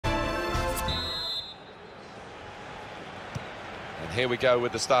Here we go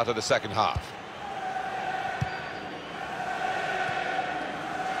with the start of the second half.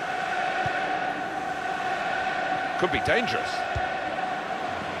 Could be dangerous.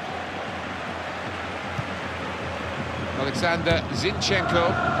 Alexander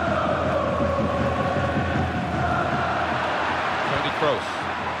Zinchenko. Toni Kroos.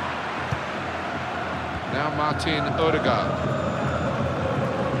 Now Martin Odegaard.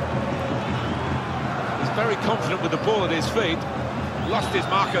 He's very confident with the ball at his feet. Lost his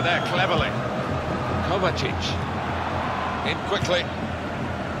marker there cleverly. Kovacic. In quickly.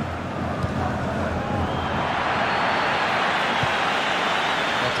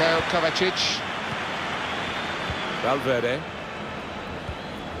 Mateo Kovacic. Valverde.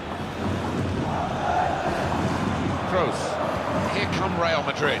 Kroos. Here come Real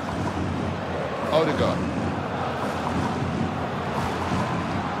Madrid. Odegaard.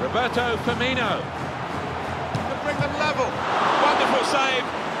 Roberto Firmino. To bring them level. Wonderful save.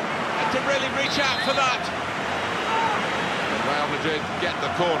 And to really reach out for that. And Real Madrid get the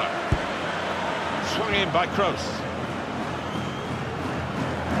corner. Swung in by Kroos.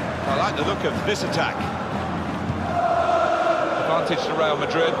 I like the look of this attack. Advantage to Real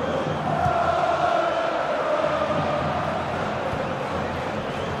Madrid.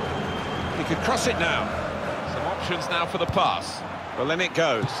 He could cross it now. Some options now for the pass. Well, in it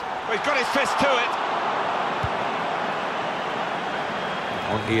goes. Well, he's got his fist to it.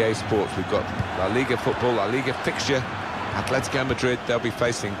 On EA Sports, we've got La Liga football, La Liga fixture. Atletico Madrid, they'll be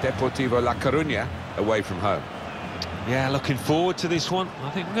facing Deportivo La Coruña away from home. Yeah, looking forward to this one. I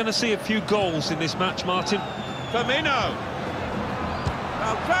think we're going to see a few goals in this match, Martin. Firmino.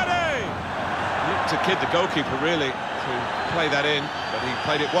 Valverde. Looked to kid the goalkeeper, really, to play that in, but he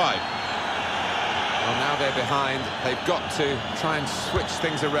played it wide. Well, now they're behind. They've got to try and switch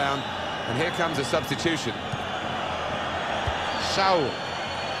things around. And here comes a substitution. Saul.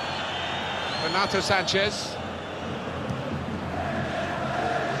 Renato Sanchez.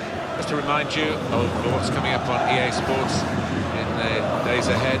 Just to remind you of what's coming up on EA Sports in the days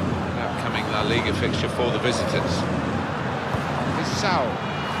ahead, upcoming La Liga fixture for the visitors. It's Saul.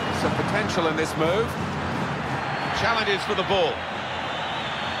 Some potential in this move. Challenges for the ball.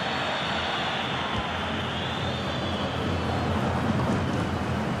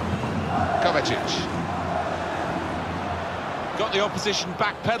 Kovacic. Got the opposition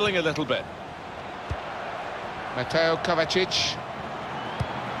backpedaling a little bit. Mateo Kovacic.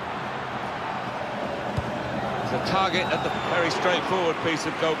 A target at the very straightforward piece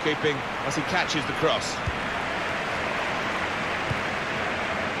of goalkeeping as he catches the cross.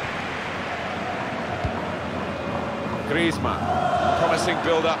 Griezmann, promising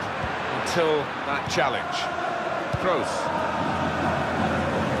build-up until that challenge. Kroos.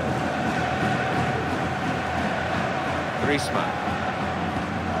 Griezmann.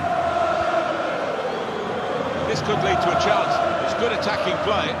 This could lead to a chance. It's good attacking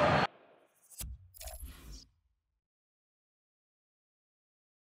play.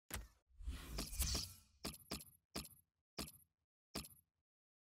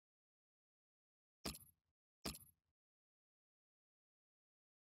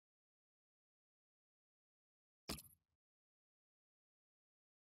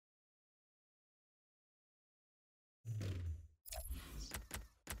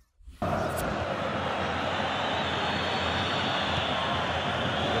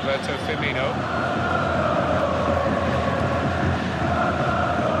 Roberto Firmino.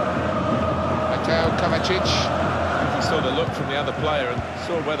 Mateo Kovacic. He saw the look from the other player and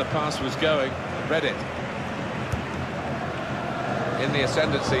saw where the pass was going, read it. In the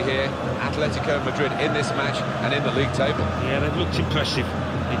ascendancy here, Atletico Madrid in this match and in the league table. Yeah, they've looked impressive.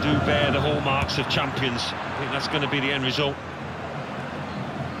 They do bear the hallmarks of champions. I think that's going to be the end result.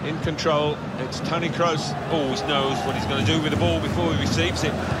 In control, it's Toni Kroos. Always knows what he's going to do with the ball before he receives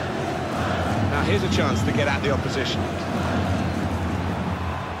it. Now here's a chance to get at the opposition.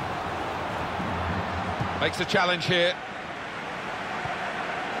 Makes the challenge here.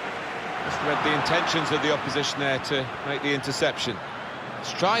 Just read the intentions of the opposition there to make the interception.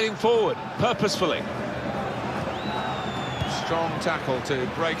 Striding forward, purposefully. Strong tackle to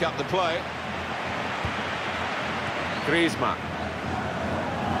break up the play. Griezmann.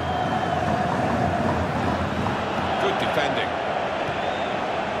 Good defending.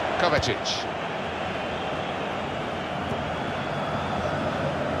 Kovacic.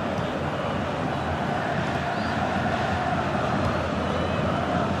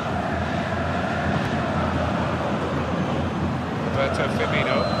 Roberto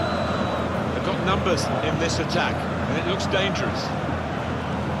Firmino. They've got numbers in this attack, and it looks dangerous.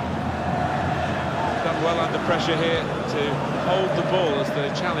 Done well under pressure here to hold the ball as the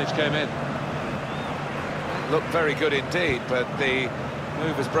challenge came in. Looked very good indeed, but the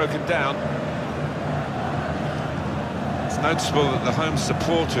move has broken down. It's noticeable that the home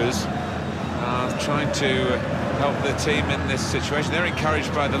supporters are trying to help their team in this situation. They're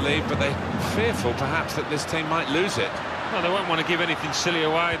encouraged by the lead, but they're fearful perhaps that this team might lose it. Well, they won't want to give anything silly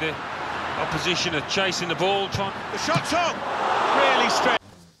away. The opposition are chasing the ball, trying... The shot's on! Really stretched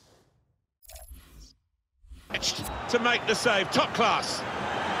to make the save. Top class.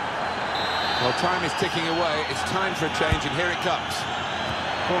 Well, time is ticking away. It's time for a change, and here it comes.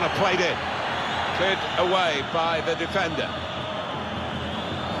 Corner played in. Cleared away by the defender.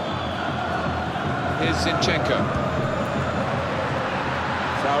 Here's Zinchenko.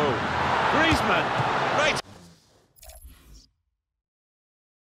 Saul. Griezmann. Great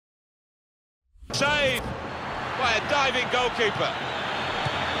save by a diving goalkeeper.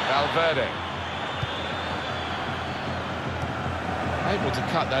 Valverde. Able to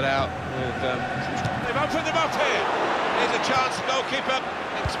cut that out with... They've opened them up here. Here's a chance, goalkeeper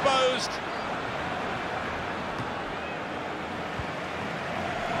exposed.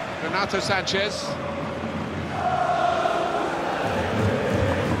 Renato Sanchez.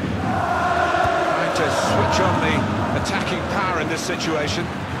 Trying to switch on the attacking power in this situation.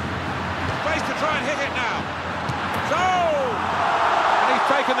 Space to try and hit it now. So! And he's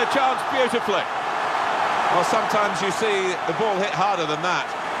taken the chance beautifully. Well, sometimes you see the ball hit harder than that,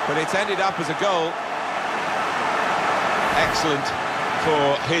 but it's ended up as a goal. Excellent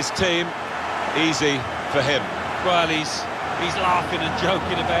for his team, easy for him. Well, he's laughing and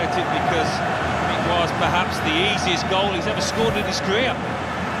joking about it because it was perhaps the easiest goal he's ever scored in his career.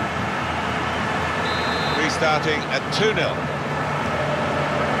 Restarting at 2-0.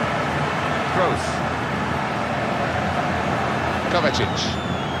 Kroos. Kovacic.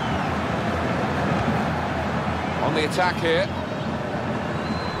 On the attack here.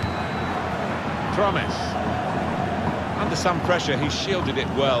 Promise. Under some pressure, he shielded it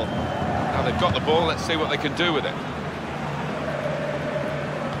well. Now they've got the ball, let's see what they can do with it.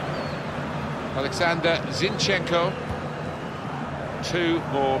 Alexander Zinchenko. 2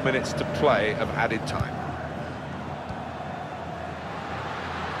 more minutes to play of added time.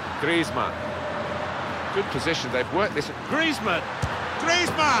 Griezmann. Good position, they've worked this. Griezmann!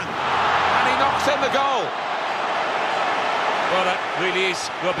 Griezmann! And he knocks in the goal! Well, that really is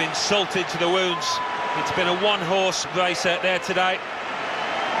rubbing salt into the wounds. It's been a one-horse race out there today.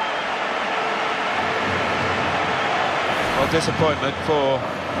 Well, disappointment for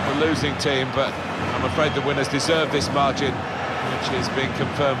the losing team, but I'm afraid the winners deserve this margin, which is being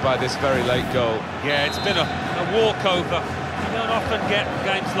confirmed by this very late goal. Yeah, it's been a walkover. You don't often get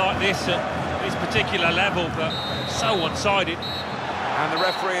games like this at this particular level, but so one-sided. And the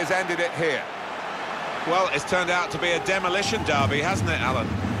referee has ended it here. Well, it's turned out to be a demolition derby, hasn't it, Alan?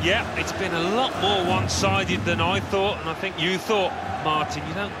 Yeah, it's been a lot more one-sided than I thought, and I think you thought, Martin.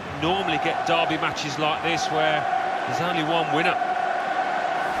 You don't normally get derby matches like this where there's only one winner.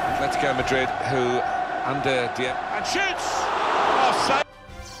 Atletico Madrid, who under... And shoots! Oh, save!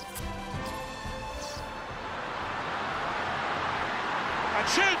 And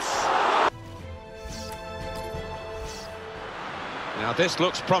shoots! Now this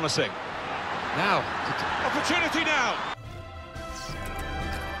looks promising. Now, opportunity now.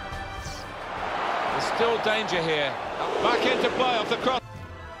 There's still danger here. Back into play off the cross.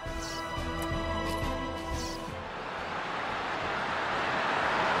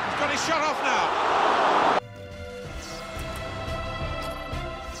 He's got his shot off now.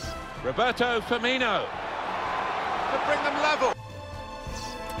 Roberto Firmino to bring them level.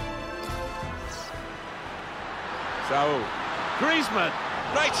 So, Griezmann,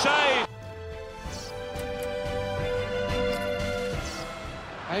 great save.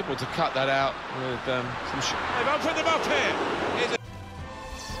 Able to cut that out with some... They've opened them up here.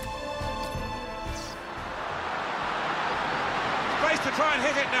 Space to try and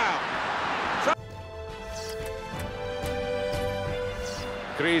hit it now.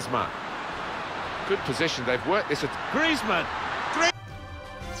 Griezmann. Good position, they've worked this... Griezmann.